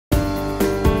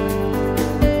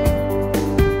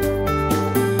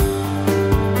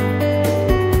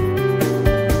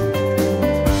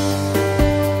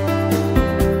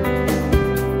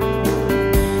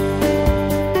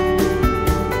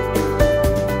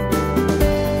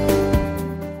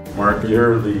Mark,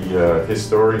 you're the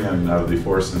historian of the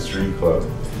Forest and Stream Club,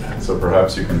 so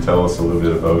perhaps you can tell us a little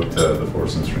bit about the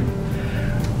Forest and Stream.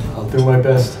 I'll do my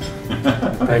best.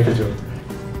 Thank you, Joe.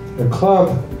 The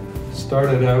club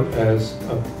started out as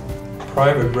a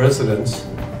private residence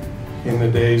in the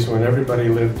days when everybody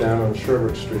lived down on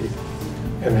Sherwood Street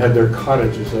and had their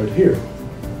cottages out here.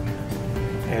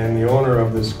 And the owner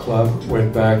of this club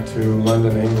went back to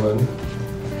London, England,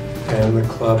 and the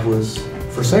club was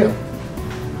for sale.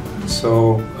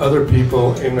 So other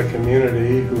people in the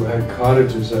community who had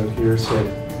cottages out here said,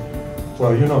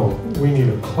 well, you know, we need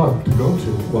a club to go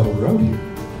to while we're out here.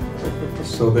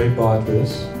 So they bought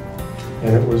this,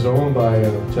 and it was owned by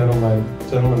a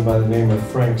gentleman by the name of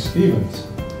Frank Stevens.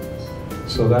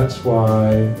 So that's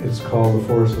why it's called the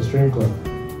Forest and Stream Club.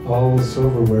 All the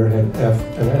silverware had F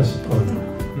and S on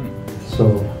it.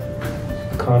 So,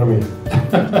 economy.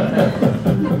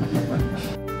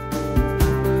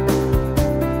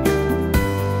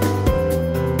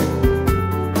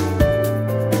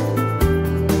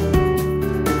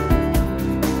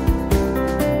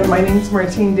 My name is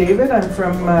Martine David. I'm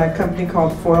from a company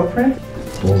called Foil Print.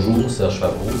 Bonjour, Serge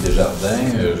Favreau,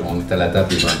 Desjardins. On est à la table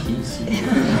des banquiers ici.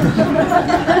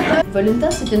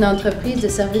 Voluntas, c'est une entreprise de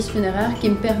services funéraires qui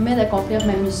me permet d'accomplir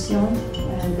ma mission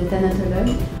de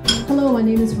thanatologue. Hello, my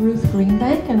name is Ruth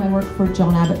Greenbank and I work for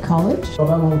John Abbott College.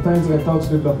 Pendant longtemps, directeur du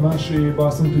développement chez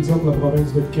Boston Pizza pour la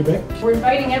province de Québec. We're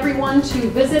inviting everyone to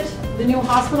visit the new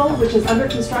hospital, which is under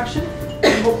construction.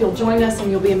 I hope you'll join us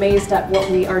and you'll be amazed at what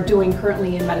we are doing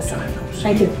currently in medicine.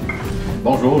 Thank you.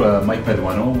 Bonjour, Mike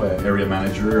Paduano, Area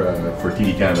Manager for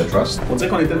TD Canada Trust. On dirait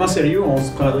qu'on est tellement sérieux, on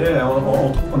se prendrait,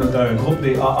 on trouve qu'on est un groupe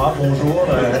des AA, bonjour.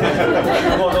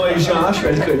 Mon nom est Jean, je suis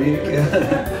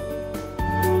alcoolique.